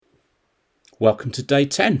Welcome to day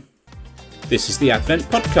 10. This is the Advent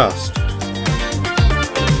Podcast.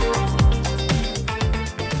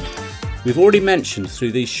 We've already mentioned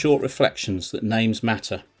through these short reflections that names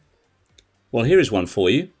matter. Well, here is one for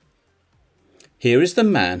you. Here is the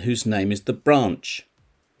man whose name is the branch,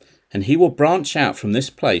 and he will branch out from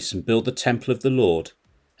this place and build the temple of the Lord,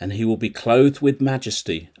 and he will be clothed with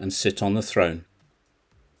majesty and sit on the throne.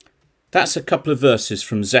 That's a couple of verses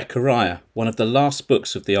from Zechariah, one of the last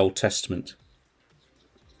books of the Old Testament.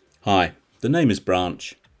 Hi, the name is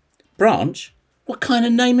Branch. Branch? What kind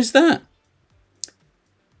of name is that?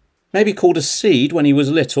 Maybe called a seed when he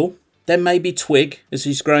was little, then maybe Twig as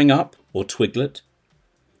he's growing up, or Twiglet.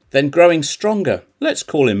 Then growing stronger, let's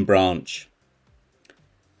call him Branch.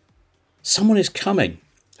 Someone is coming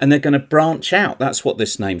and they're going to branch out. That's what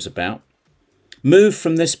this name's about. Move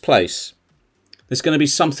from this place. There's going to be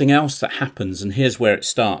something else that happens, and here's where it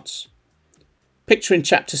starts. Picture in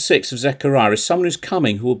chapter 6 of Zechariah is someone who's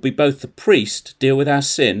coming who will be both the priest, deal with our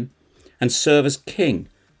sin, and serve as king,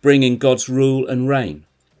 bringing God's rule and reign.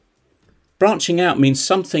 Branching out means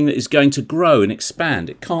something that is going to grow and expand.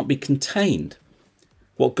 It can't be contained.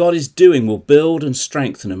 What God is doing will build and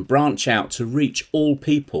strengthen and branch out to reach all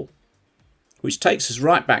people, which takes us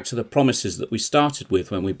right back to the promises that we started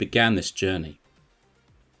with when we began this journey.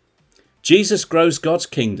 Jesus grows God's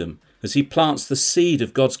kingdom as he plants the seed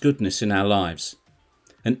of God's goodness in our lives.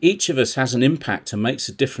 And each of us has an impact and makes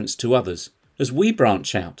a difference to others as we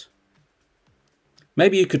branch out.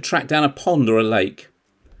 Maybe you could track down a pond or a lake,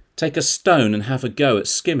 take a stone and have a go at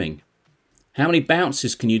skimming. How many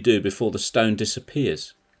bounces can you do before the stone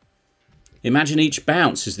disappears? Imagine each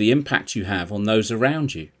bounce is the impact you have on those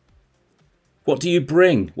around you. What do you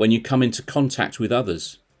bring when you come into contact with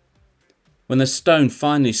others? When the stone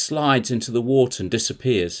finally slides into the water and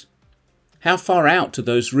disappears, how far out do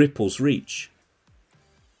those ripples reach?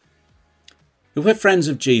 If we're friends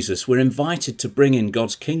of Jesus, we're invited to bring in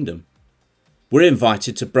God's kingdom. We're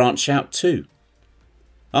invited to branch out too.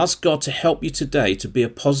 Ask God to help you today to be a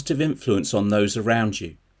positive influence on those around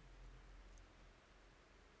you.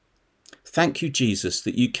 Thank you, Jesus,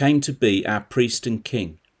 that you came to be our priest and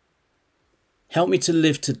king. Help me to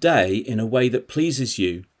live today in a way that pleases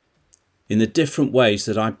you, in the different ways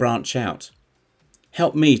that I branch out.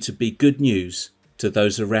 Help me to be good news to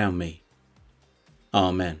those around me.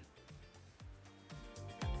 Amen.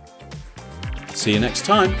 See you next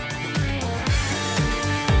time.